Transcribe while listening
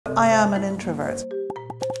I am an introvert.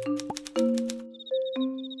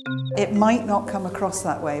 It might not come across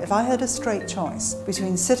that way. If I had a straight choice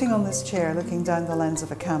between sitting on this chair looking down the lens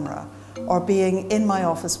of a camera or being in my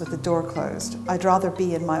office with the door closed, I'd rather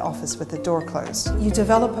be in my office with the door closed. You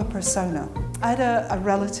develop a persona. I had a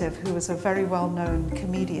relative who was a very well-known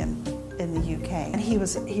comedian in the UK, and he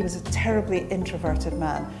was a terribly introverted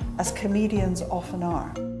man, as comedians often are.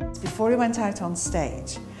 Before he went out on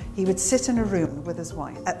stage, he would sit in a room with his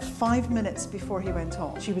wife. At 5 minutes before he went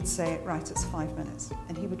on, she would say, right, it's 5 minutes.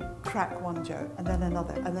 And he would crack one joke, and then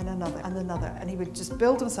another, and then another, and another. And he would just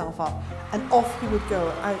build himself up, and off he would go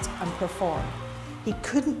out and perform. He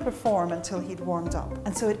couldn't perform until he'd warmed up.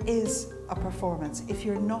 And so it is a performance if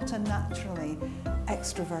you're not a naturally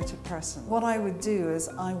extroverted person. What I would do is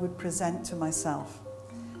I would present to myself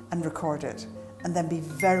and record it, and then be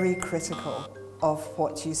very critical of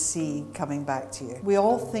what you see coming back to you. We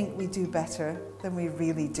all think we do better than we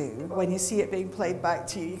really do. When you see it being played back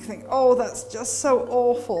to you, you think, oh, that's just so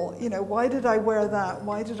awful. You know, why did I wear that?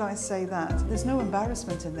 Why did I say that? There's no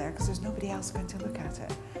embarrassment in there because there's nobody else going to look at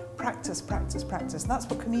it. Practice, practice, practice. And that's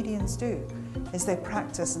what comedians do, is they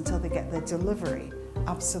practice until they get their delivery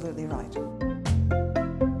absolutely right.